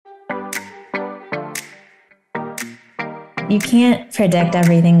You can't predict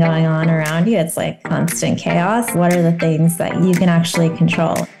everything going on around you. It's like constant chaos. What are the things that you can actually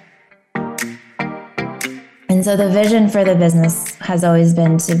control? And so the vision for the business has always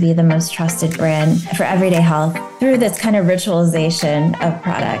been to be the most trusted brand for everyday health through this kind of ritualization of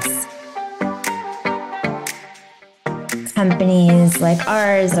products. Companies like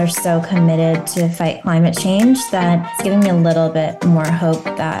ours are so committed to fight climate change that it's giving me a little bit more hope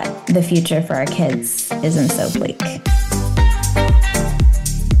that the future for our kids isn't so bleak.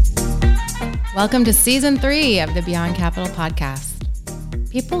 Welcome to Season 3 of the Beyond Capital podcast.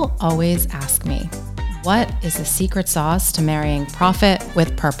 People always ask me, what is the secret sauce to marrying profit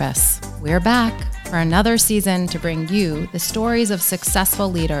with purpose? We're back for another season to bring you the stories of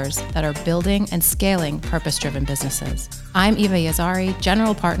successful leaders that are building and scaling purpose-driven businesses. I'm Eva Yazari,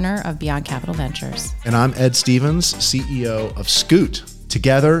 General Partner of Beyond Capital Ventures. And I'm Ed Stevens, CEO of Scoot.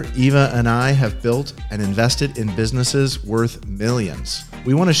 Together, Eva and I have built and invested in businesses worth millions.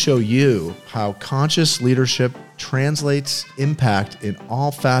 We want to show you how conscious leadership translates impact in all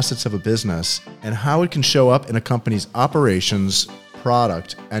facets of a business and how it can show up in a company's operations,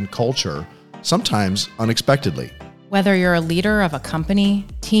 product, and culture, sometimes unexpectedly. Whether you're a leader of a company,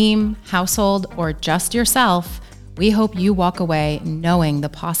 team, household, or just yourself, we hope you walk away knowing the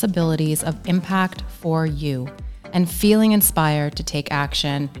possibilities of impact for you and feeling inspired to take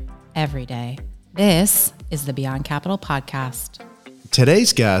action every day. This is the Beyond Capital podcast.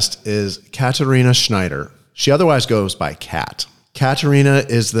 Today's guest is Katerina Schneider. She otherwise goes by Kat. Katerina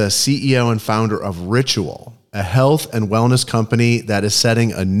is the CEO and founder of Ritual, a health and wellness company that is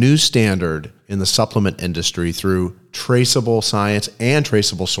setting a new standard in the supplement industry through traceable science and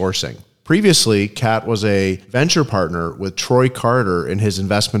traceable sourcing. Previously, Kat was a venture partner with Troy Carter in his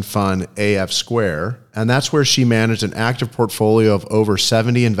investment fund AF Square, and that's where she managed an active portfolio of over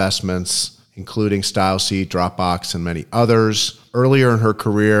 70 investments, including StyleSeat, Dropbox, and many others. Earlier in her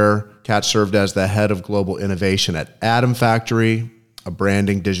career, Kat served as the head of global innovation at Atom Factory, a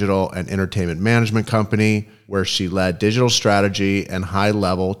branding, digital, and entertainment management company, where she led digital strategy and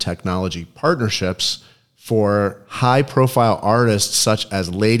high-level technology partnerships for high-profile artists such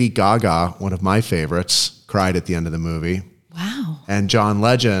as Lady Gaga, one of my favorites, cried at the end of the movie. Wow. And John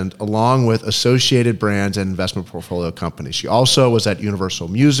Legend, along with associated brands and investment portfolio companies. She also was at Universal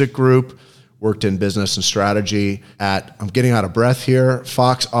Music Group, worked in business and strategy at, I'm getting out of breath here,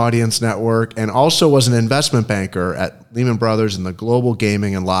 Fox Audience Network, and also was an investment banker at Lehman Brothers in the global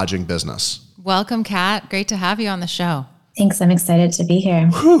gaming and lodging business. welcome, Kat. Great to have you on the show. Thanks. I'm excited to be here.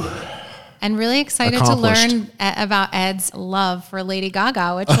 Whew. And really excited to learn about Ed's love for Lady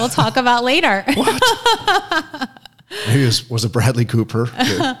Gaga, which we'll talk about later. What? Maybe it was a Bradley Cooper.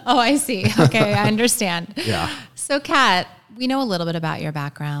 Oh, I see. Okay, I understand. Yeah. So, Kat, we know a little bit about your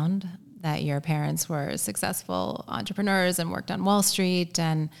background, that your parents were successful entrepreneurs and worked on Wall Street,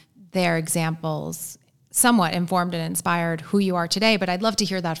 and their examples somewhat informed and inspired who you are today. But I'd love to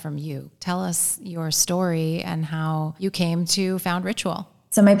hear that from you. Tell us your story and how you came to found Ritual.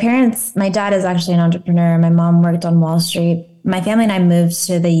 So my dad is actually an entrepreneur. My mom worked on Wall Street. My family and I moved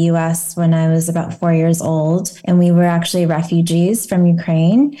to the US when I was about 4 years old, and we were actually refugees from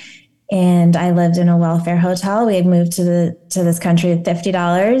Ukraine. And I lived in a welfare hotel. We had moved to this country with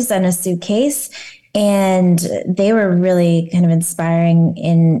 $50 and a suitcase. And they were really kind of inspiring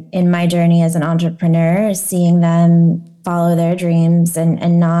in my journey as an entrepreneur, seeing them follow their dreams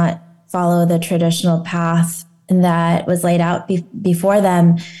and not follow the traditional path that was laid out before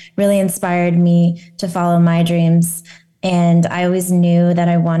them really inspired me to follow my dreams. And I always knew that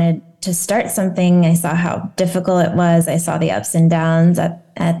I wanted to start something. I saw how difficult it was. I saw the ups and downs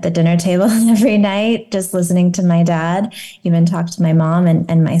at the dinner table every night, just listening to my dad, even talk to my mom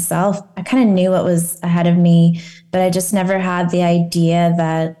and myself. I kind of knew what was ahead of me, but I just never had the idea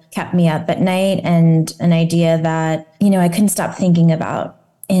that kept me up at night, and an idea that, I couldn't stop thinking about.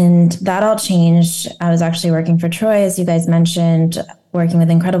 And that all changed. I was actually working for Troy, as you guys mentioned, working with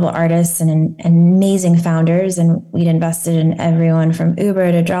incredible artists and amazing founders. And we'd invested in everyone from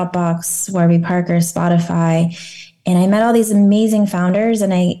Uber to Dropbox, Warby Parker, Spotify. And I met all these amazing founders,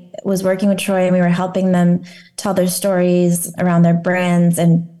 and I was working with Troy, and we were helping them tell their stories around their brands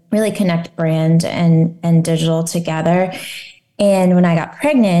and really connect brand and digital together. And when I got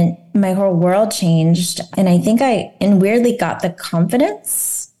pregnant, my whole world changed. And I think I weirdly got the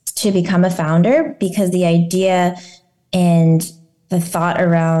confidence to become a founder, because the idea and the thought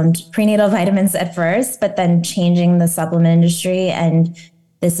around prenatal vitamins at first, but then changing the supplement industry and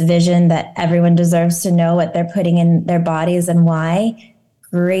this vision that everyone deserves to know what they're putting in their bodies and why,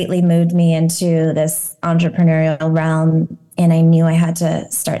 greatly moved me into this entrepreneurial realm and I knew I had to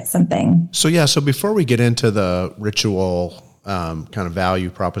start something. So before we get into the Ritual kind of value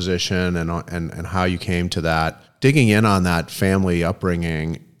proposition and how you came to that, digging in on that family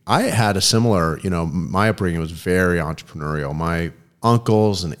upbringing, I had a similar, my upbringing was very entrepreneurial. My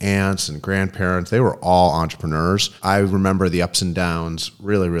uncles and aunts and grandparents, they were all entrepreneurs. I remember the ups and downs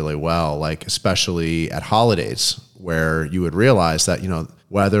really, really well, like especially at holidays where you would realize that,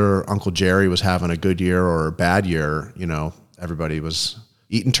 whether Uncle Jerry was having a good year or a bad year, everybody was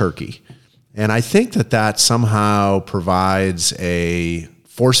eating turkey. And I think that somehow provides a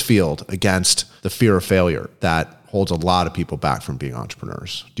force field against the fear of failure that holds a lot of people back from being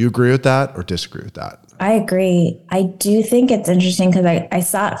entrepreneurs. Do you agree with that or disagree with that? I agree. I do think it's interesting because I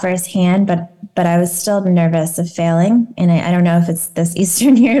saw it firsthand, but I was still nervous of failing. And I don't know if it's this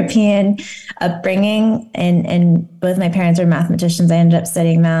Eastern European upbringing, and both my parents are mathematicians. I ended up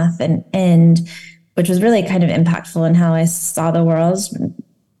studying math and which was really kind of impactful in how I saw the world,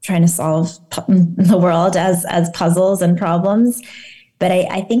 trying to solve the world as puzzles and problems. But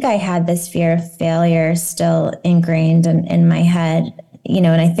I think I had this fear of failure still ingrained in my head, and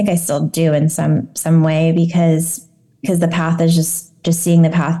I think I still do in some way because the path is just seeing the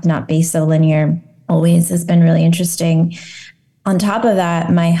path not be so linear always has been really interesting. On top of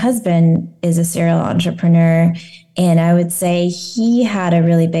that, my husband is a serial entrepreneur, and I would say he had a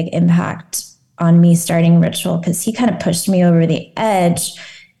really big impact on me starting Ritual because he kind of pushed me over the edge.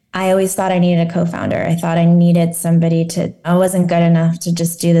 I always thought I needed a co-founder. I thought I needed somebody I wasn't good enough to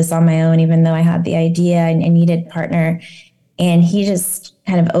just do this on my own, even though I had the idea and I needed a partner. And he just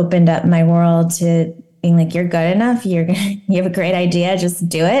kind of opened up my world to being like, you're good enough. You have a great idea. Just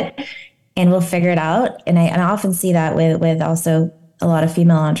do it and we'll figure it out. And I often see that with also a lot of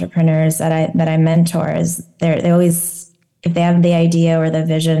female entrepreneurs that I mentor is they always, if they have the idea or the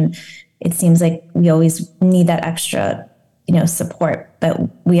vision, it seems like we always need that extra support, but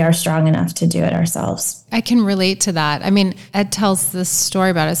we are strong enough to do it ourselves. I can relate to that. I mean, Ed tells this story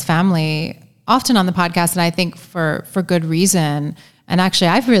about his family often on the podcast, and I think for good reason. And actually,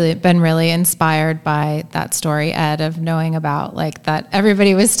 I've been really inspired by that story, Ed, of knowing about like that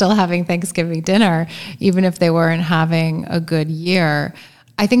everybody was still having Thanksgiving dinner, even if they weren't having a good year.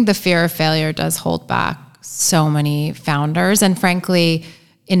 I think the fear of failure does hold back so many founders. And frankly,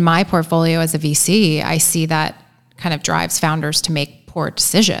 in my portfolio as a VC, I see that kind of drives founders to make poor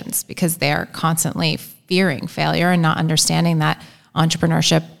decisions because they're constantly fearing failure and not understanding that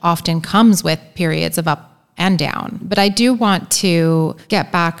entrepreneurship often comes with periods of up and down. But I do want to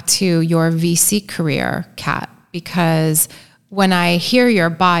get back to your VC career, Kat, because when I hear your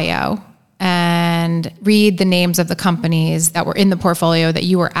bio and read the names of the companies that were in the portfolio that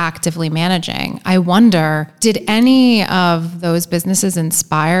you were actively managing, I wonder, did any of those businesses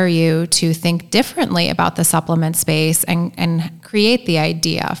inspire you to think differently about the supplement space and create the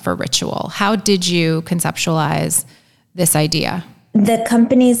idea for Ritual? How did you conceptualize this idea? The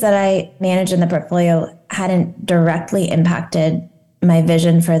companies that I manage in the portfolio hadn't directly impacted my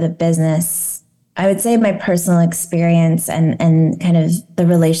vision for the business. I would say my personal experience and kind of the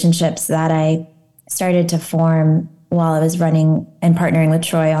relationships that I started to form while I was running and partnering with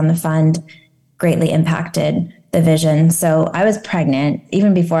Troy on the fund greatly impacted the vision. So I was pregnant.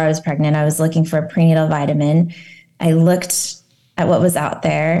 Even before I was pregnant, I was looking for a prenatal vitamin. I looked at what was out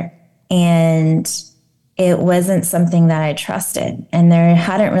there and it wasn't something that I trusted. And there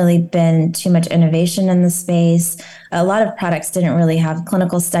hadn't really been too much innovation in the space. A lot of products didn't really have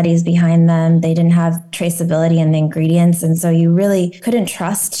clinical studies behind them. They didn't have traceability in the ingredients. And so you really couldn't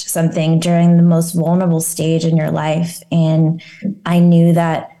trust something during the most vulnerable stage in your life. And I knew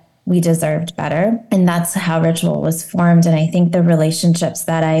that we deserved better. And that's how Ritual was formed. And I think the relationships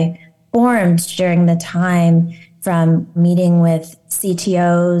that I formed during the time, from meeting with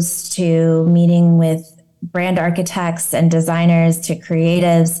CTOs to meeting with brand architects and designers to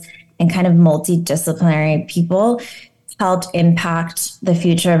creatives and kind of multidisciplinary people, helped impact the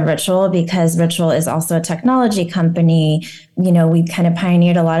future of Ritual because Ritual is also a technology company. We kind of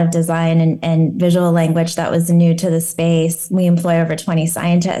pioneered a lot of design and visual language that was new to the space. We employ over 20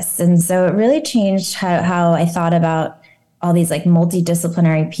 scientists. And so it really changed how I thought about all these like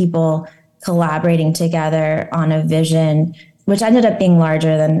multidisciplinary people collaborating together on a vision, which ended up being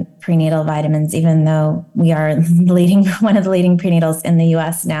larger than prenatal vitamins, even though we are one of the leading prenatals in the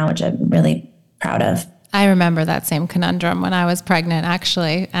US now, which I'm really proud of. I remember that same conundrum when I was pregnant,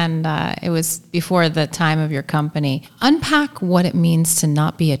 actually, and it was before the time of your company. Unpack what it means to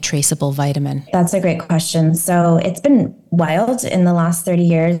not be a traceable vitamin. That's a great question. So it's been wild. In the last 30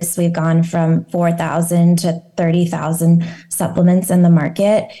 years, we've gone from 4,000 to 30,000 supplements in the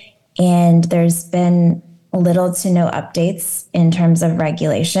market. And there's been little to no updates in terms of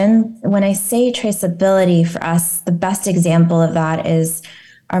regulation. When I say traceability for us, the best example of that is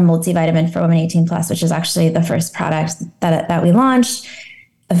our multivitamin for women 18 plus, which is actually the first product that we launched,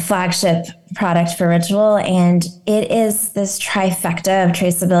 a flagship product for Ritual. And it is this trifecta of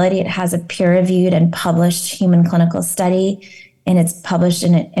traceability. It has a peer-reviewed and published human clinical study, and it's published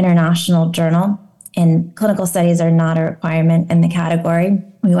in an international journal. And clinical studies are not a requirement in the category.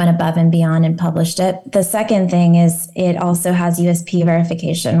 We went above and beyond and published it. The second thing is it also has USP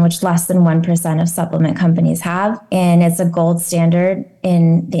verification, which less than 1% of supplement companies have. And it's a gold standard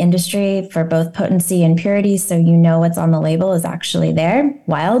in the industry for both potency and purity. So you know what's on the label is actually there.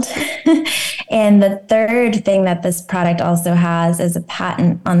 Wild. And the third thing that this product also has is a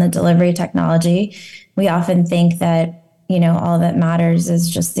patent on the delivery technology. We often think that all that matters is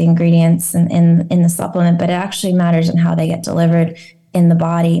just the ingredients in the supplement, but it actually matters in how they get delivered in the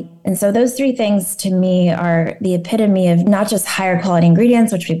body. And so those three things to me are the epitome of not just higher quality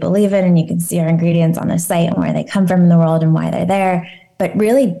ingredients, which we believe in, and you can see our ingredients on the site and where they come from in the world and why they're there, but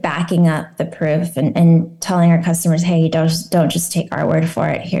really backing up the proof and telling our customers, hey, don't just take our word for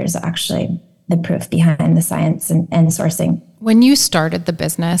it. Here's actually the proof behind the science and sourcing. When you started the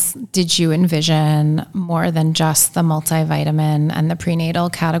business, did you envision more than just the multivitamin and the prenatal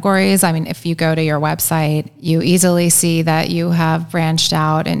categories? I mean, if you go to your website, you easily see that you have branched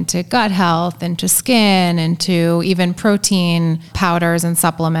out into gut health, into skin, into even protein powders and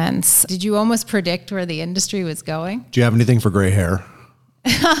supplements. Did you almost predict where the industry was going? Do you have anything for gray hair?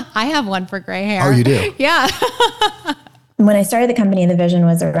 I have one for gray hair. Oh, you do? Yeah. When I started the company, the vision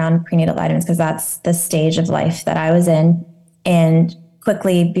was around prenatal vitamins because that's the stage of life that I was in. And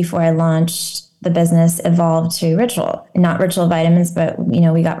quickly before I launched, the business evolved to Ritual. Not Ritual Vitamins, but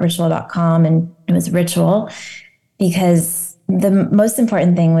we got ritual.com and it was Ritual because the most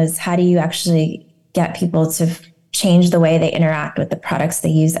important thing was how do you actually get people to change the way they interact with the products they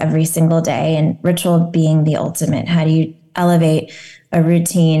use every single day, and Ritual being the ultimate. How do you elevate a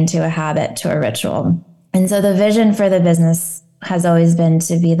routine to a habit to a ritual? And so the vision for the business has always been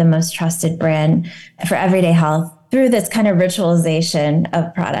to be the most trusted brand for everyday health through this kind of ritualization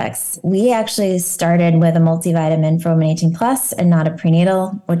of products. We actually started with a multivitamin for women 18 plus and not a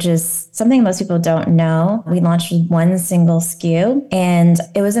prenatal, which is something most people don't know. We launched with one single SKU, and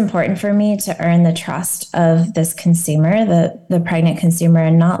it was important for me to earn the trust of this consumer, the pregnant consumer,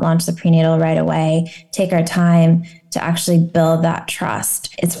 and not launch the prenatal right away, take our time to actually build that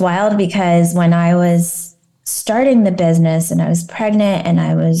trust. It's wild because when I was starting the business and I was pregnant and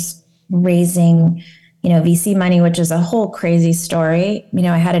I was raising VC money, which is a whole crazy story.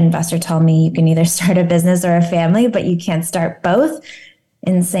 I had an investor tell me you can either start a business or a family, but you can't start both.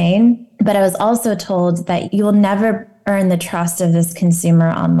 Insane. But I was also told that you will never earn the trust of this consumer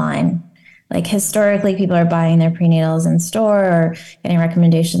online. Like historically, people are buying their prenatals in store or getting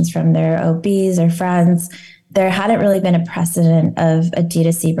recommendations from their OBs or friends. There hadn't really been a precedent of a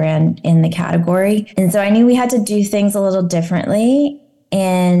D2C brand in the category. And so I knew we had to do things a little differently.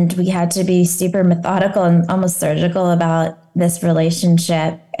 And we had to be super methodical and almost surgical about this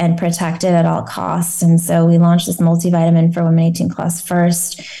relationship and protect it at all costs. And so we launched this multivitamin for women 18 plus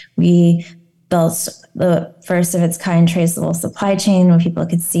first. We built the first of its kind traceable supply chain where people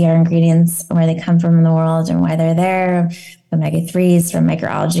could see our ingredients, where they come from in the world and why they're there. Omega-3s from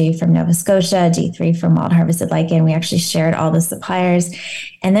microalgae from Nova Scotia, D3 from wild harvested lichen. We actually shared all the suppliers.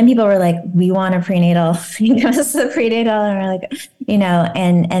 And then people were like, we want a prenatal. Give us the prenatal. And we're like,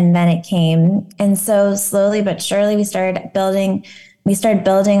 and then it came. And so slowly but surely we started building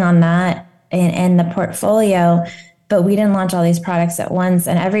on that and the portfolio, but we didn't launch all these products at once.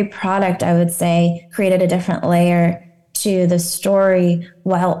 And every product, I would say, created a different layer to the story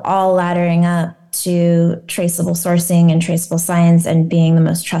while all laddering up to traceable sourcing and traceable science and being the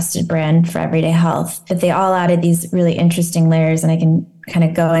most trusted brand for everyday health. But they all added these really interesting layers, and I can kind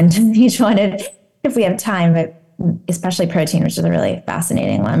of go into each one if we have time, but especially protein, which is a really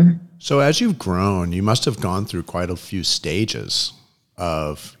fascinating one. So as you've grown, you must have gone through quite a few stages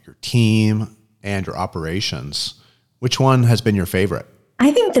of your team and your operations. Which one has been your favorite?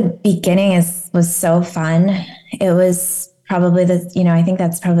 I think the beginning was so fun. It was probably I think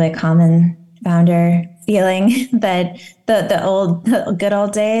that's probably a common founder feeling, that the good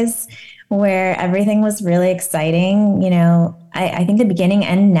old days where everything was really exciting. I think the beginning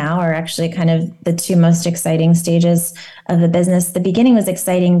and now are actually kind of the two most exciting stages of the business. The beginning was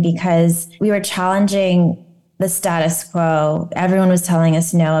exciting because we were challenging the status quo. Everyone was telling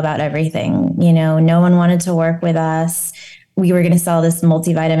us no about everything. No one wanted to work with us. We were going to sell this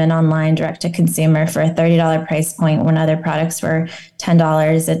multivitamin online direct to consumer for a $30 price point when other products were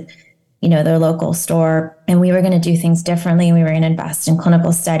 $10. their local store. And we were going to do things differently. We were going to invest in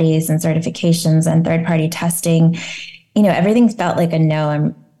clinical studies and certifications and third-party testing. Everything felt like a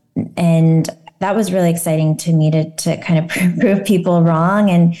no. And that was really exciting to me to kind of prove people wrong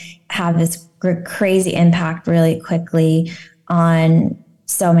and have this crazy impact really quickly on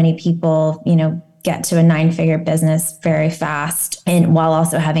so many people, get to a 9-figure business very fast, and while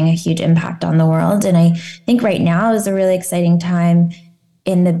also having a huge impact on the world. And I think right now is a really exciting time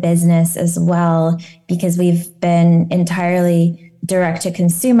in the business as well, because we've been entirely direct to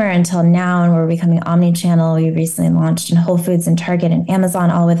consumer until now, and we're becoming omni-channel. We recently launched in Whole Foods and Target and Amazon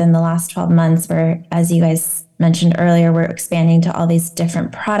all within the last 12 months, where, as you guys mentioned earlier, we're expanding to all these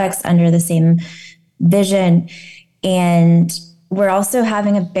different products under the same vision. And we're also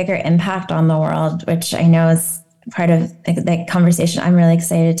having a bigger impact on the world, which I know is part of the conversation I'm really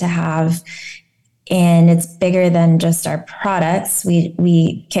excited to have. And it's bigger than just our products.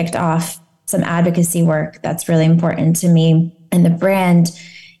 We kicked off some advocacy work that's really important to me and the brand.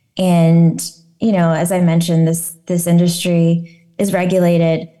 And, as I mentioned, this industry is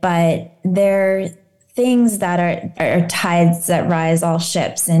regulated, but there things that are tides that rise all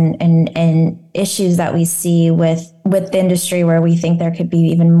ships, and issues that we see with the industry where we think there could be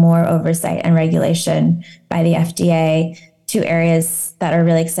even more oversight and regulation by the FDA. Two areas that are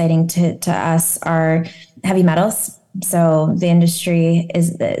really exciting to us are heavy metals. So the industry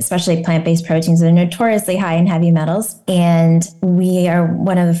is, especially plant-based proteins, are notoriously high in heavy metals. And we are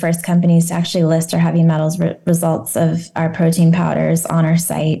one of the first companies to actually list our heavy metals results of our protein powders on our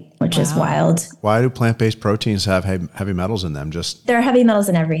site, which is wild. Why do plant-based proteins have heavy metals in them? There are heavy metals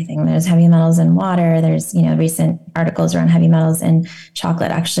in everything. There's heavy metals in water. There's, recent articles around heavy metals in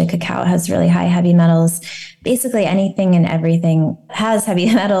chocolate. Actually, cacao has really high heavy metals. Basically anything and everything has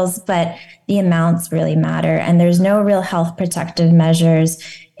heavy metals, but the amounts really matter. And there's no real health protective measures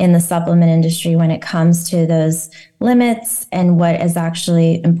in the supplement industry when it comes to those limits and what is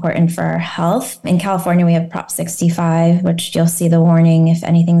actually important for our health. In California, we have Prop 65, which you'll see the warning if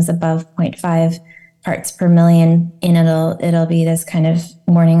anything's above 0.5 parts per million, and it'll be this kind of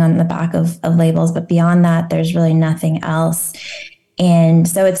warning on the back of labels. But beyond that, there's really nothing else. And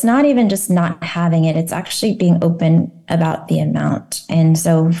so it's not even just not having it, it's actually being open about the amount. And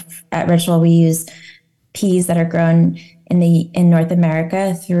so at Ritual, we use peas that are grown in North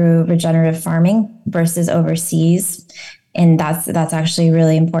America through regenerative farming versus overseas. And that's actually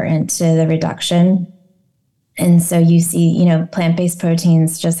really important to the reduction. And so you see, plant-based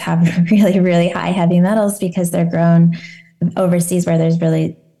proteins just have really, really high heavy metals because they're grown overseas where there's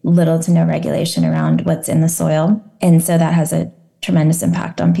really little to no regulation around what's in the soil. And so that has a tremendous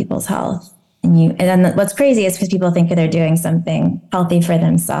impact on people's health. And then what's crazy is because people think that they're doing something healthy for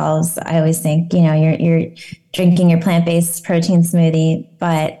themselves. I always think, you're drinking your plant-based protein smoothie,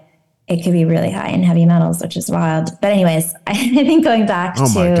 but it could be really high in heavy metals, which is wild. But anyways, I think going back to... Oh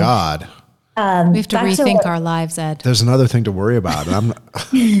my God. We have to rethink our lives, Ed. There's another thing to worry about.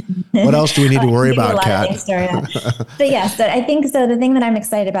 What else do we need to worry about, Kat? But yes, I think so. The thing that I'm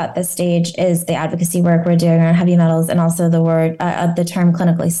excited about this stage is the advocacy work we're doing around heavy metals, and also the term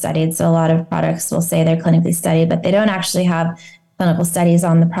clinically studied. So a lot of products will say they're clinically studied, but they don't actually have clinical studies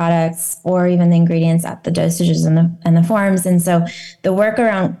on the products or even the ingredients at the dosages and the forms. And so the work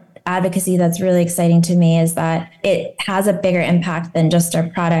around advocacy that's really exciting to me is that it has a bigger impact than just our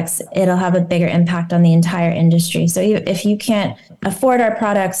products. It'll have a bigger impact on the entire industry. So if you can't afford our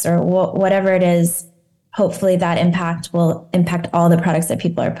products or whatever it is, hopefully that impact will impact all the products that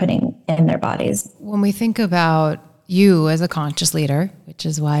people are putting in their bodies. When we think about you as a conscious leader, which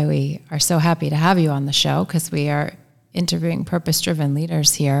is why we are so happy to have you on the show, because we are interviewing purpose-driven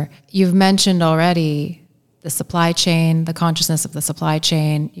leaders here. You've mentioned already the supply chain, the consciousness of the supply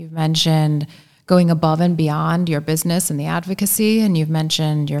chain. You've mentioned going above and beyond your business and the advocacy, and you've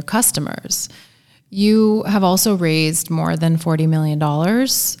mentioned your customers. You have also raised more than $40 million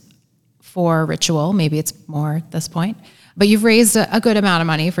for Ritual. Maybe it's more at this point, but you've raised a good amount of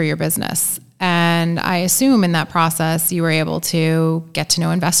money for your business. And I assume in that process, you were able to get to know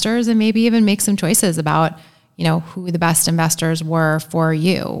investors and maybe even make some choices about who the best investors were for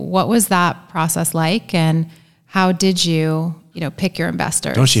you. What was that process like, and how did you, pick your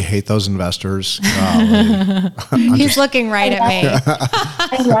investors? Don't you hate those investors? He's looking right at me.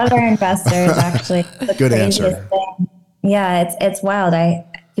 I love our investors, actually. Good answer. Yeah, it's wild.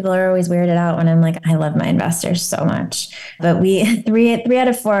 People are always weirded out when I'm like, I love my investors so much. But three out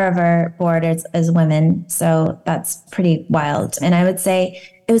of four of our board is women. So that's pretty wild. And I would say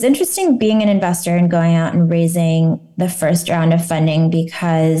it was interesting being an investor and going out and raising the first round of funding,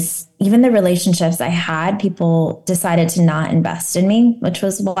 because even the relationships I had, people decided to not invest in me, which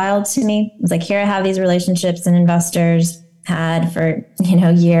was wild to me. It was like, here I have these relationships and investors had for,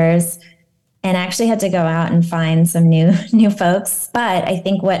 years. And I actually had to go out and find some new folks. But I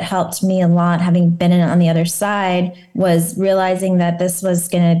think what helped me a lot, having been on the other side, was realizing that this was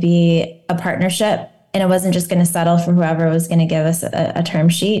going to be a partnership, and it wasn't just going to settle for whoever was going to give us a term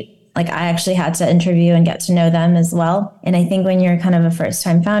sheet. Like, I actually had to interview and get to know them as well. And I think when you're kind of a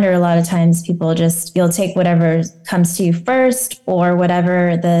first-time founder, a lot of times people you'll take whatever comes to you first, or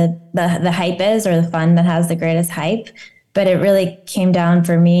whatever the hype is, or the fund that has the greatest hype. But it really came down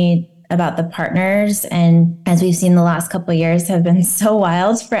for me about the partners, and as we've seen the last couple of years have been so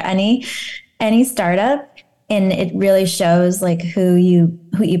wild for any startup, and it really shows like who you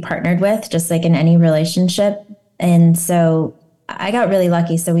partnered with, just like in any relationship. And so I got really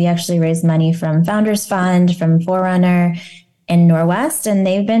lucky. So we actually raised money from Founders Fund, from Forerunner, and Norwest, and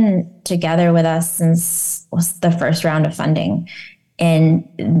they've been together with us since the first round of funding. And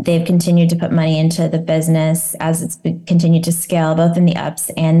they've continued to put money into the business as it's continued to scale, both in the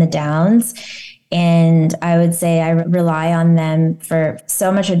ups and the downs. And I would say I rely on them for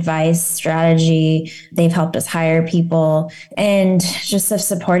so much advice, strategy. They've helped us hire people and just have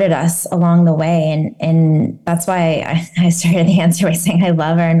supported us along the way. And that's why I started the answer by saying I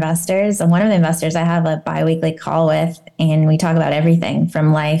love our investors. And one of the investors I have a biweekly call with, and we talk about everything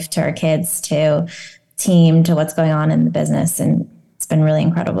from life to our kids to team to what's going on in the business. And it's been really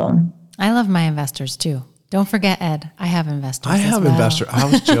incredible. I love my investors too. Don't forget, Ed, I have investors. I have investors. I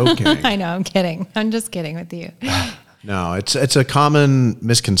was joking. I know, I'm kidding. I'm just kidding with you. No, it's a common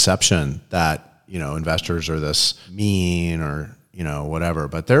misconception that, investors are this mean or, whatever,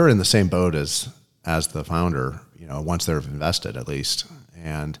 but they're in the same boat as the founder, once they're invested at least.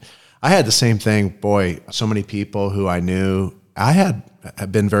 And I had the same thing. Boy, so many people who I knew, I had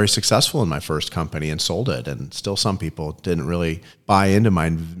been very successful in my first company and sold it. And still some people didn't really buy into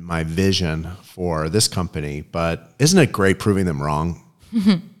my vision for this company. But isn't it great proving them wrong?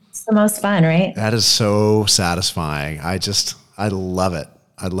 It's the most fun, right? That is so satisfying. I love it.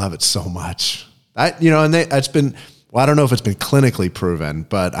 I love it so much. It's been, well, I don't know if it's been clinically proven,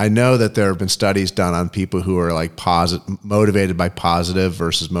 but I know that there have been studies done on people who are like motivated by positive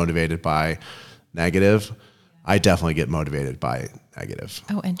versus motivated by negative. I definitely get motivated by negative.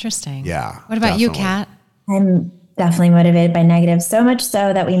 Oh, interesting. Yeah. What about you, Kat? I'm definitely motivated by negative, so much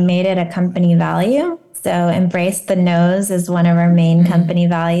so that we made it a company value. So embrace the no's is one of our main company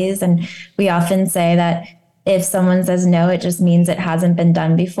values. And we often say that if someone says no, it just means it hasn't been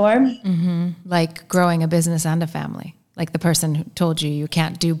done before. Mm-hmm. Like growing a business and a family. Like the person who told you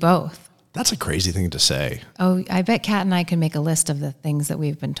can't do both. That's a crazy thing to say. Oh, I bet Kat and I can make a list of the things that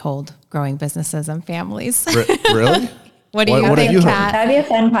we've been told growing businesses and families. Really? What do you think, Kat? That'd be a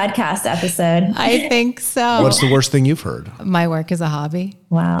fun podcast episode. I think so. What's the worst thing you've heard? My work is a hobby.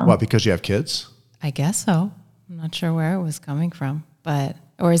 Wow. What, because you have kids? I guess so. I'm not sure where it was coming from,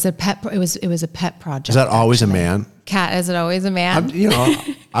 or is it pet? It was a pet project. Is that always a man? Kat, is it always a man?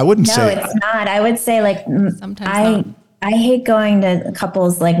 I wouldn't no, say. No, it's not. I would say sometimes not. I hate going to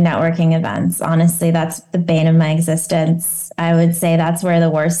couples like networking events. Honestly, that's the bane of my existence. I would say that's where the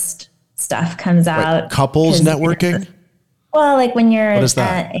worst stuff comes out. Couples networking? Well, like when you're, what is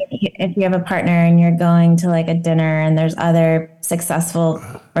that? If you have a partner and you're going to like a dinner and there's other successful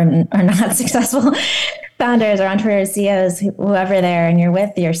or not successful founders or entrepreneurs, CEOs, whoever there, and you're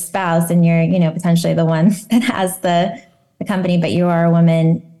with your spouse and you're, potentially the one that has the company, but you are a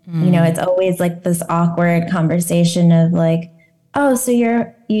woman. It's always like this awkward conversation of like, oh, so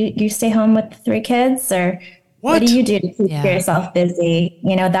you stay home with 3 kids, or what do you do to keep yourself busy?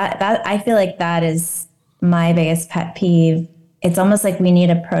 That I feel like that is my biggest pet peeve. It's almost like we need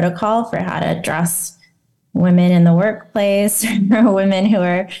a protocol for how to address women in the workplace or women who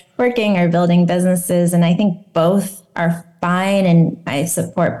are working or building businesses. And I think both are fine. And I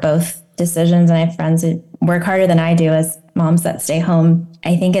support both decisions. And I have friends who work harder than I do as moms that stay home.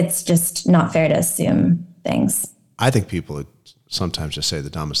 I think it's just not fair to assume things. I think people sometimes just say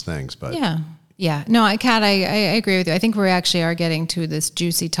the dumbest things, but yeah. No, Kat, I agree with you. I think we actually are getting to this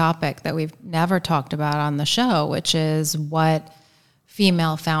juicy topic that we've never talked about on the show, which is what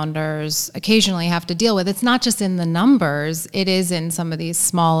female founders occasionally have to deal with. It's not just in the numbers. It is in some of these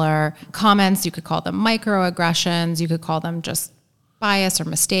smaller comments. You could call them microaggressions. You could call them just bias or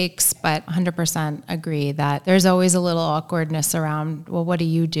mistakes, but 100% agree that there's always a little awkwardness around, well, what do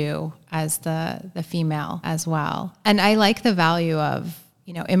you do as the female as well? And I like the value of,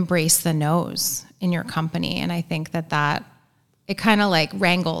 embrace the no's in your company. And I think that it kind of like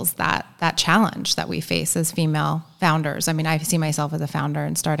wrangles that challenge that we face as female founders. I mean, I see myself as a founder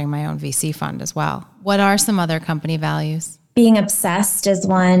and starting my own VC fund as well. What are some other company values? Being obsessed is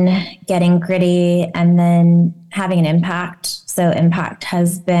one, getting gritty, and then having an impact. So impact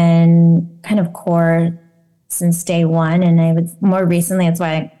has been kind of core since day one. And I would more recently, that's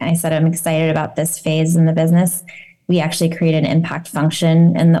why I said I'm excited about this phase in the business. We actually created an impact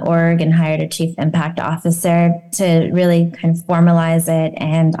function in the org and hired a chief impact officer to really kind of formalize it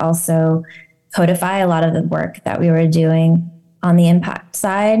and also codify a lot of the work that we were doing on the impact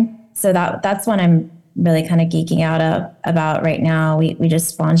side. So that's one I'm really kind of geeking out about right now. We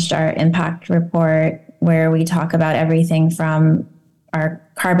just launched our impact report where we talk about everything from our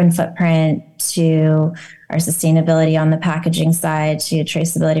carbon footprint to our sustainability on the packaging side to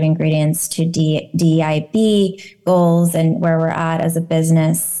traceability of ingredients to DEIB goals and where we're at as a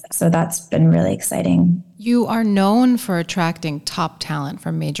business. So that's been really exciting. You are known for attracting top talent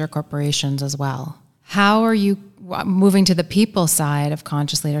from major corporations as well. How are you moving to the people side of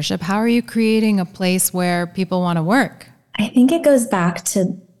conscious leadership? How are you creating a place where people want to work? I think it goes back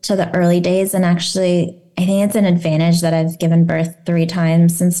to the early days, and actually I think it's an advantage that I've given birth 3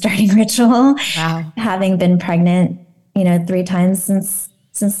 times since starting Ritual. Wow. Having been pregnant, 3 times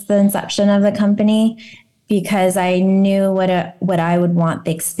since the inception of the company, because I knew what I would want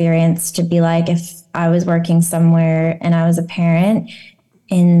the experience to be like if I was working somewhere and I was a parent.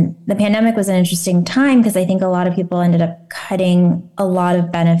 And the pandemic was an interesting time because I think a lot of people ended up cutting a lot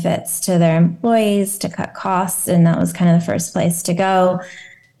of benefits to their employees to cut costs. And that was kind of the first place to go.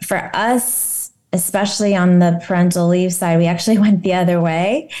 For us, especially on the parental leave side, we actually went the other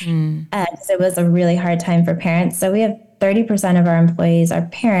way. So it was a really hard time for parents. So we have 30% of our employees are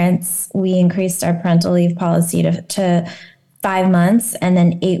parents. We increased our parental leave policy to 5 months and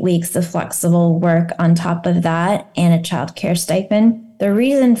then 8 weeks of flexible work on top of that and a childcare stipend. The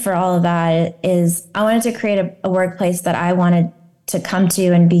reason for all of that is I wanted to create a workplace that I wanted to come to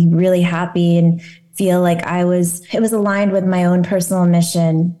and be really happy and feel like it was aligned with my own personal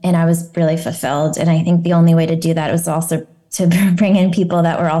mission and I was really fulfilled. And I think the only way to do that was also to bring in people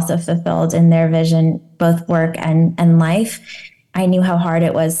that were also fulfilled in their vision, both work and life. I knew how hard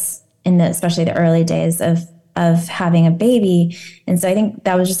it was especially the early days of having a baby. And so I think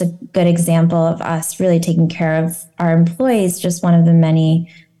that was just a good example of us really taking care of our employees, just one of the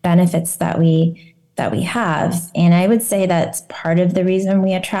many benefits that we have. And I would say that's part of the reason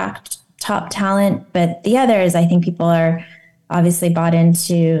we attract top talent. But the other is I think people are obviously bought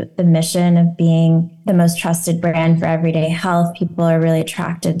into the mission of being the most trusted brand for everyday health. People are really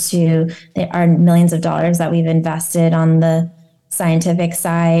attracted to our millions of dollars that we've invested on the scientific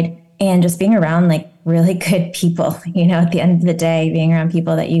side and just being around like really good people, at the end of the day, being around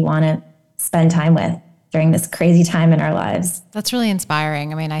people that you want to spend time with during this crazy time in our lives. That's really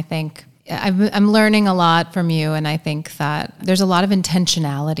inspiring. I mean, I think I'm learning a lot from you, and I think that there's a lot of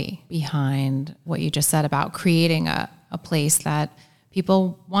intentionality behind what you just said about creating a place that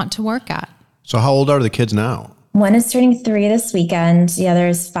people want to work at. So how old are the kids now? One is turning 3 this weekend. The other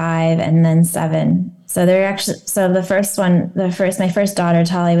is 5 and then 7. So they're actually, my first daughter,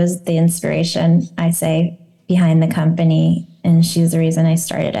 Tali, was the inspiration, I say, behind the company. And she's the reason I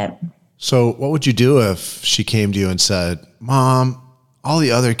started it. So what would you do if she came to you and said, Mom, all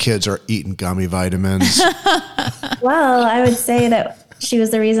the other kids are eating gummy vitamins? Well, I would say that she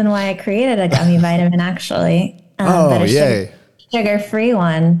was the reason why I created a gummy vitamin, actually. But yay. Sugar-free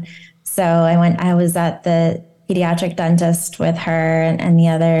one. So I was at the pediatric dentist with her and the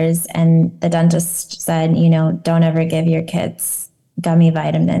others. And the dentist said, don't ever give your kids gummy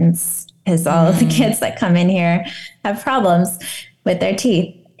vitamins because all of the kids that come in here have problems with their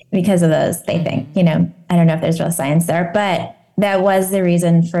teeth because of those, they think, I don't know if there's real science there, but that was the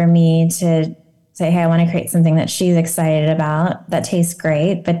reason for me to say, hey, I want to create something that she's excited about that tastes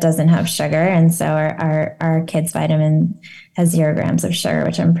great, but doesn't have sugar. And so our kids' vitamin has 0 grams of sugar,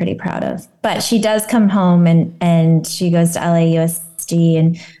 which I'm pretty proud of. But she does come home and she goes to LAUSD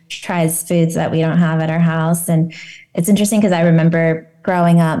and tries foods that we don't have at our house. And it's interesting because I remember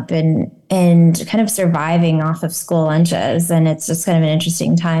growing up and kind of surviving off of school lunches. And it's just kind of an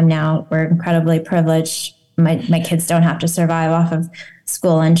interesting time now. We're incredibly privileged. My kids don't have to survive off of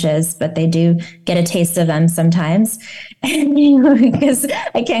school lunches, but they do get a taste of them sometimes because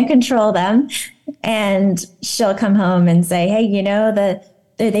I can't control them. And she'll come home and say, hey,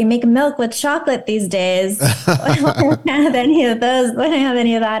 they make milk with chocolate these days. I don't have any of those. I don't have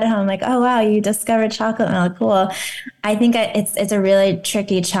any of that at home. Like, oh, wow, you discovered chocolate. Oh, cool. I think it's a really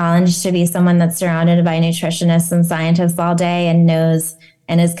tricky challenge to be someone that's surrounded by nutritionists and scientists all day and knows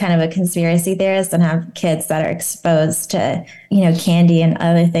and is kind of a conspiracy theorist and have kids that are exposed to, candy and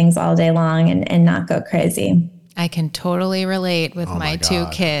other things all day long and not go crazy. I can totally relate with my two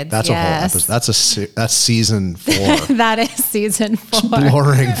kids. That's a whole episode. That's season 4. That is season 4.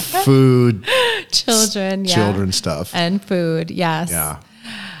 Exploring food, children stuff. And food. Yes. Yeah.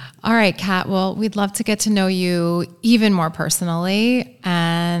 All right, Kat. Well, we'd love to get to know you even more personally,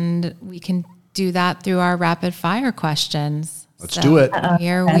 and we can do that through our rapid fire questions. Let's do it.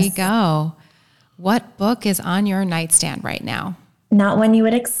 Here we go. What book is on your nightstand right now? Not one you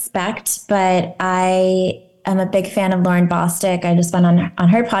would expect, but I am a big fan of Lauren Bostic. I just went on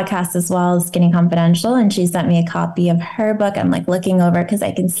her podcast as well, Skinny Confidential, and she sent me a copy of her book. I'm like looking over because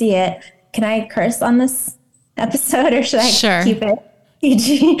I can see it. Can I curse on this episode or should I keep it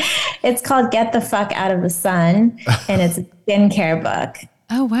PG? It's called Get the Fuck Out of the Sun, and it's a skincare book.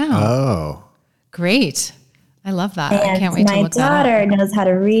 Oh, wow. Oh. Great. I love that. And I can't wait to look that up. My daughter knows how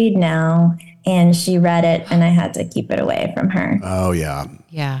to read now, and she read it, and I had to keep it away from her. Oh, yeah.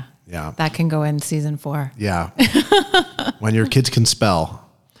 Yeah. Yeah. That can go in season 4. Yeah. When your kids can spell.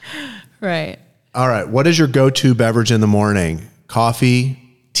 Right. All right. What is your go-to beverage in the morning? Coffee,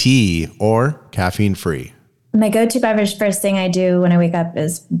 tea, or caffeine-free? My go-to beverage first thing I do when I wake up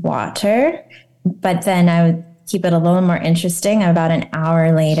is water, but then I would keep it a little more interesting. About an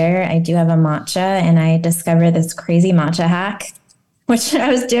hour later, I do have a matcha, and I discovered this crazy matcha hack, which I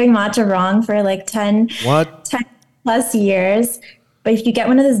was doing matcha wrong for like 10 plus years. But if you get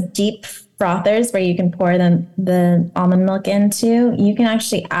one of those deep frothers where you can pour the almond milk into, you can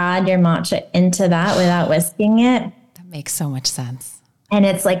actually add your matcha into that without whisking it. That makes so much sense. And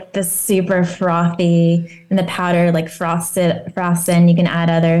it's like this super frothy, and the powder like frosts in. You can add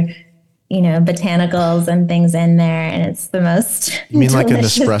other, botanicals and things in there, and it's the most. You mean like an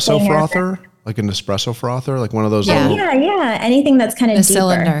espresso frother? Like an espresso frother? Like one of those little... Yeah. Anything that's kind of the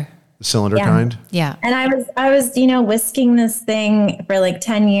deeper. Cylinder kind? Yeah. And I was, whisking this thing for like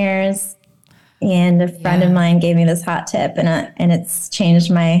 10 years, and a friend of mine gave me this hot tip, and it's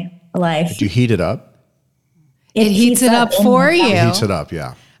changed my life. Did you heat it up? It heats it up for you. It heats it up,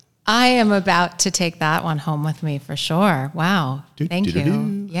 yeah. I am about to take that one home with me for sure. Wow. Thank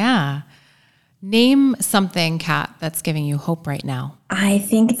you. Yeah. Name something, Kat, that's giving you hope right now. I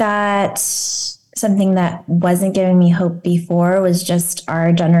think that something that wasn't giving me hope before was just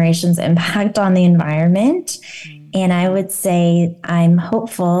our generation's impact on the environment. And I would say I'm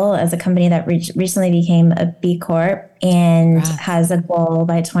hopeful as a company that recently became a B Corp and has a goal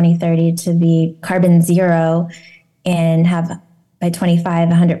by 2030 to be carbon zero and have by 25,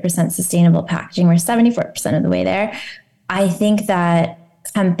 100% sustainable packaging. We're 74% of the way there. I think that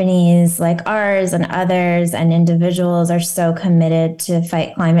companies like ours and others and individuals are so committed to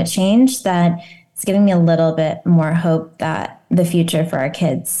fight climate change that it's giving me a little bit more hope that the future for our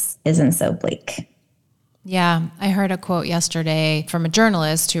kids isn't so bleak. Yeah, I heard a quote yesterday from a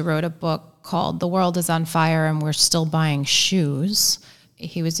journalist who wrote a book called The World is on Fire and We're Still Buying Shoes.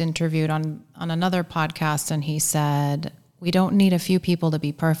 He was interviewed on another podcast, and he said, we don't need a few people to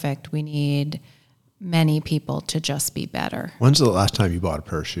be perfect. We need many people to just be better. When's the last time you bought a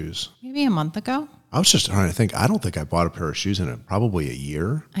pair of shoes? Maybe a month ago. I was just trying to think. I don't think I bought a pair of shoes in probably a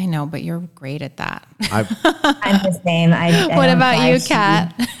year. I know, but you're great at that. I'm the same. What about you,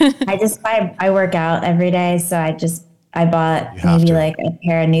 Kat? I work out every day. So I bought maybe like a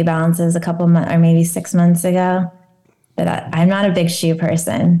pair of New Balances a couple months or maybe 6 months ago. But I'm not a big shoe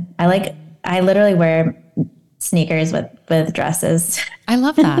person. I literally wear sneakers with dresses. I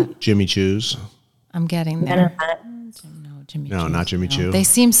love that. Jimmy Choos. I'm getting there. No, not Jimmy Choo. They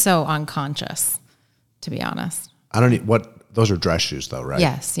seem so unconscious, to be honest. Those are dress shoes though, right?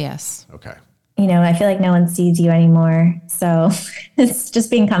 Yes. Okay. I feel like no one sees you anymore. So it's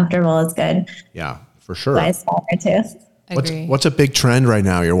just being comfortable is good. Yeah, for sure. So I aspire to. Agree. What's a big trend right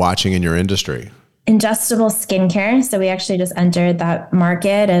now you're watching in your industry? Ingestible skincare. So we actually just entered that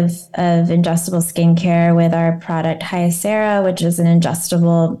market of ingestible skincare with our product Hyacera, which is an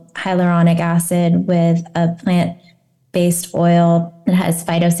ingestible hyaluronic acid with a plant-based oil that has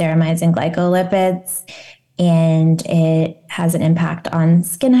phytoceramides and glycolipids. And it has an impact on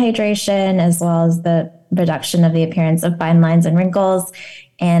skin hydration as well as the reduction of the appearance of fine lines and wrinkles.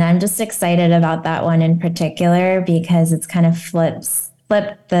 And I'm just excited about that one in particular because it's kind of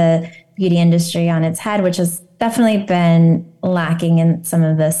flipped the beauty industry on its head, which has definitely been lacking in some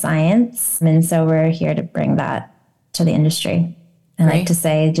of the science. And so we're here to bring that to the industry. I like to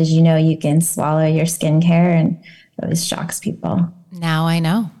say, did you know you can swallow your skincare? And it always shocks people. Now I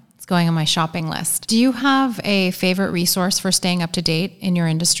know. It's going on my shopping list. Do you have a favorite resource for staying up to date in your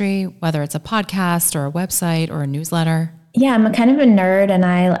industry, whether it's a podcast or a website or a newsletter? Yeah, I'm a kind of a nerd, and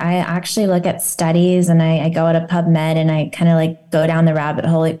I actually look at studies, and I go to PubMed, and I kind of like go down the rabbit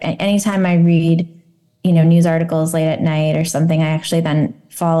hole. Anytime I read, news articles late at night or something, I actually then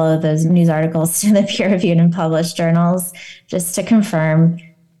follow those news articles to the peer-reviewed and published journals just to confirm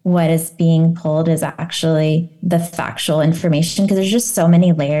what is being pulled is actually the factual information, because there's just so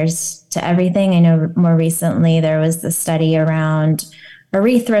many layers to everything. I know more recently there was the study around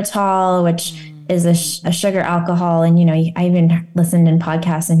erythritol, which is a sugar alcohol. And, I even listened in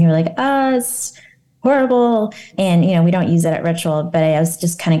podcasts and you're like, it's horrible. And, we don't use it at Ritual, but I was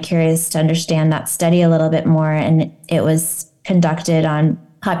just kind of curious to understand that study a little bit more. And it was conducted on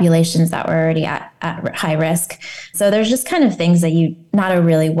populations that were already at high risk. So there's just kind of things that not a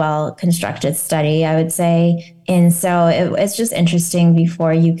really well constructed study, I would say. And so it's just interesting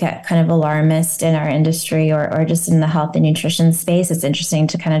before you get kind of alarmist in our industry or just in the health and nutrition space. It's interesting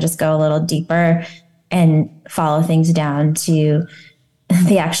to kind of just go a little deeper and follow things down to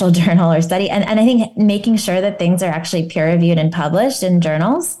the actual journal or study. And I think making sure that things are actually peer reviewed and published in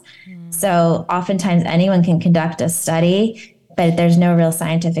journals. So oftentimes anyone can conduct a study, but there's no real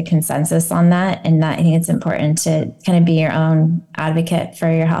scientific consensus on that. And that I think it's important to kind of be your own advocate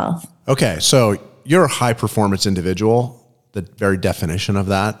for your health. Okay. So you're a high performance individual, the very definition of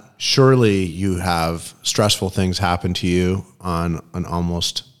that. Surely you have stressful things happen to you on an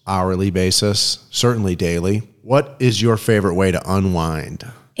almost hourly basis, certainly daily. What is your favorite way to unwind?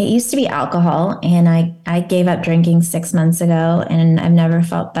 It used to be alcohol, and I gave up drinking 6 months ago, and I've never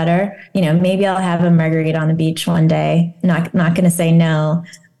felt better. Maybe I'll have a margarita on the beach one day. Not going to say no.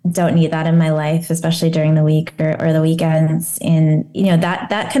 Don't need that in my life, especially during the week or the weekends. And,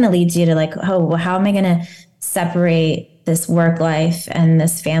 that kind of leads you to like, oh, well, how am I going to separate this work life and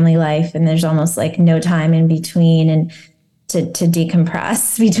this family life? And there's almost like no time in between. And to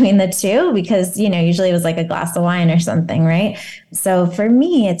decompress between the two, because, usually it was like a glass of wine or something, right? So for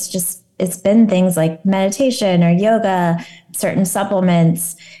me, it's been things like meditation or yoga, certain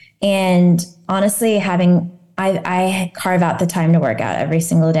supplements. And honestly, I carve out the time to work out every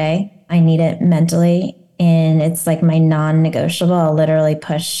single day. I need it mentally. And it's like my non-negotiable. I'll literally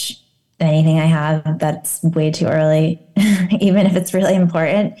push anything I have that's way too early, even if it's really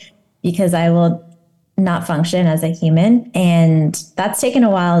important, because I will not function as a human. And that's taken a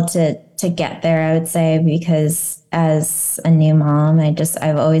while to get there, I would say, because as a new mom,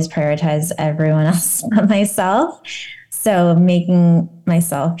 I've always prioritized everyone else but myself. So making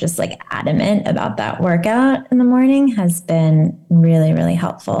myself just like adamant about that workout in the morning has been really, really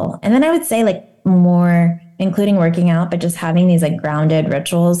helpful. And then I would say like more, including working out, but just having these like grounded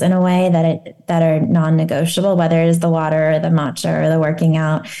rituals in a way that are non-negotiable, whether it is the water or the matcha or the working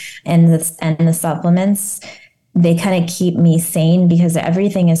out and the supplements. They kind of keep me sane because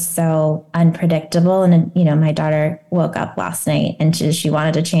everything is so unpredictable. And, my daughter woke up last night and she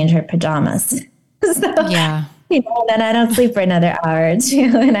wanted to change her pajamas. So, yeah. Then I don't sleep for another hour or two,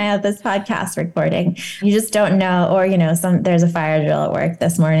 and I have this podcast recording. You just don't know, or there's a fire drill at work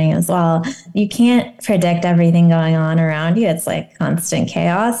this morning as well. You can't predict everything going on around you. It's like constant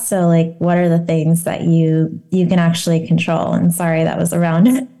chaos. So, like, what are the things that you can actually control? And sorry, that was a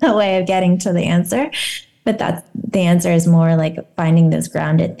roundabout way of getting to the answer, but the answer is more like finding those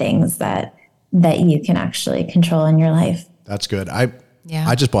grounded things that you can actually control in your life. That's good. I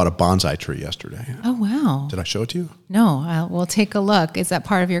just bought a bonsai tree yesterday. Oh, wow. Did I show it to you? No, we'll take a look. Is that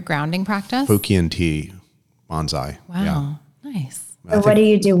part of your grounding practice? Fukian tea bonsai. Wow. Yeah. Nice. What do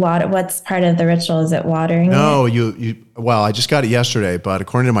you do? What's part of the ritual? Is it watering? No, well, I just got it yesterday, but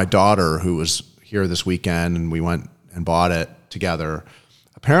according to my daughter who was here this weekend and we went and bought it together,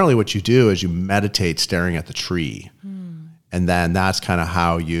 apparently what you do is you meditate staring at the tree. And then that's kind of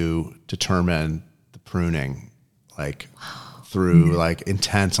how you determine the pruning, like through like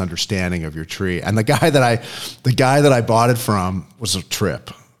intense understanding of your tree. And the guy that I bought it from was a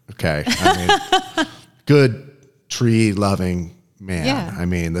trip. Okay. I mean, good tree loving man. Yeah. I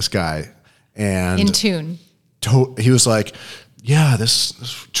mean, this guy, and in tune. He was like, yeah, this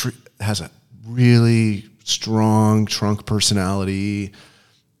tree has a really strong trunk personality,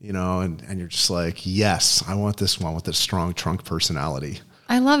 and you're just like, yes, I want this one with this strong trunk personality.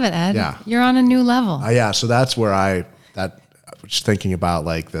 I love it, Ed. Yeah. You're on a new level. Yeah. So that's where I was thinking about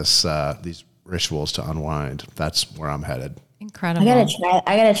like these rituals to unwind. That's where I'm headed. Incredible.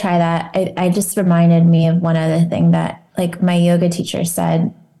 I gotta try that. I just reminded me of one other thing that like my yoga teacher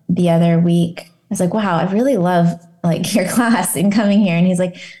said the other week. I was like, wow, I really love like your class and coming here. And he's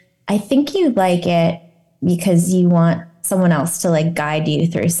like, I think you like it because you want someone else to like guide you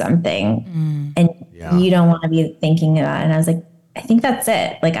through something and you don't want to be thinking about it. And I was like, I think that's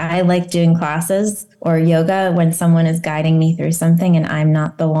it. Like I like doing classes or yoga when someone is guiding me through something and I'm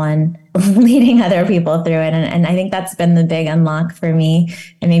not the one leading other people through it. And I think that's been the big unlock for me.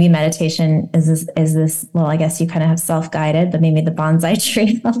 And maybe meditation is this, well, I guess you kind of have self-guided, but maybe the bonsai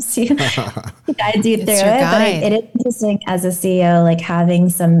tree helps you guide you through it. But it is interesting as a CEO, like having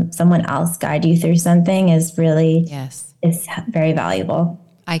someone else guide you through something is really, is very valuable.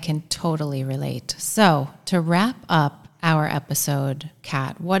 I can totally relate. So to wrap up our episode,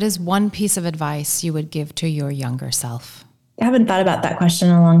 Kat, what is one piece of advice you would give to your younger self? I haven't thought about that question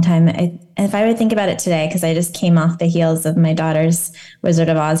in a long time. If I would think about it today, because I just came off the heels of my daughter's Wizard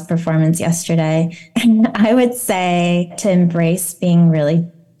of Oz performance yesterday, I would say to embrace being really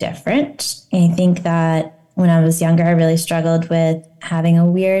different. I think that when I was younger, I really struggled with having a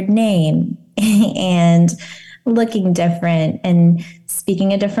weird name and looking different and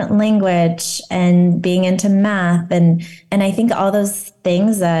speaking a different language and being into math. And I think all those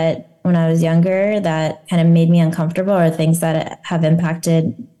things that when I was younger that kind of made me uncomfortable are things that have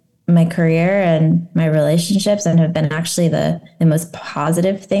impacted my career and my relationships and have been actually the most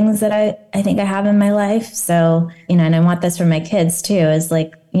positive things that I think I have in my life. So, and I want this for my kids too, is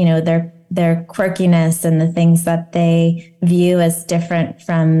like, their quirkiness and the things that they view as different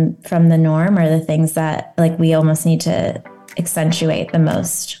from the norm are the things that like we almost need to accentuate the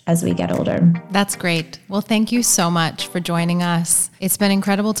most as we get older. That's great. Well, thank you so much for joining us. It's been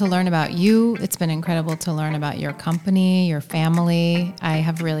incredible to learn about you. It's been incredible to learn about your company, your family. I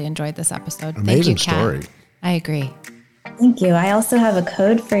have really enjoyed this episode. Amazing Thank you, story. Kat. I agree. Thank you. I also have a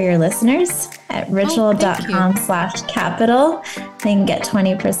code for your listeners at ritual.com/capital. They can get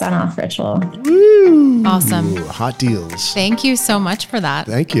 20% off Ritual. Woo! Awesome. Hot deals. Thank you so much for that.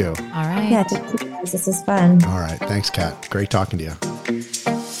 Thank you. All right. Yeah, this is fun. All right. Thanks, Kat. Great talking to you.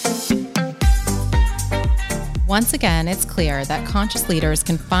 Once again, it's clear that conscious leaders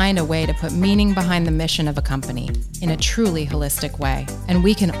can find a way to put meaning behind the mission of a company in a truly holistic way, and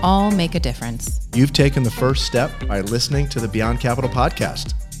we can all make a difference. You've taken the first step by listening to the Beyond Capital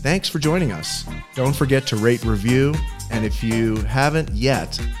podcast. Thanks for joining us. Don't forget to rate, review, and if you haven't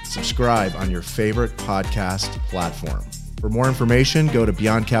yet, subscribe on your favorite podcast platform. For more information, go to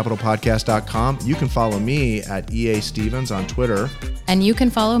beyondcapitalpodcast.com. You can follow me at EA Stevens on Twitter. And you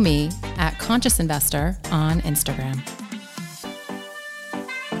can follow me at Conscious Investor on Instagram.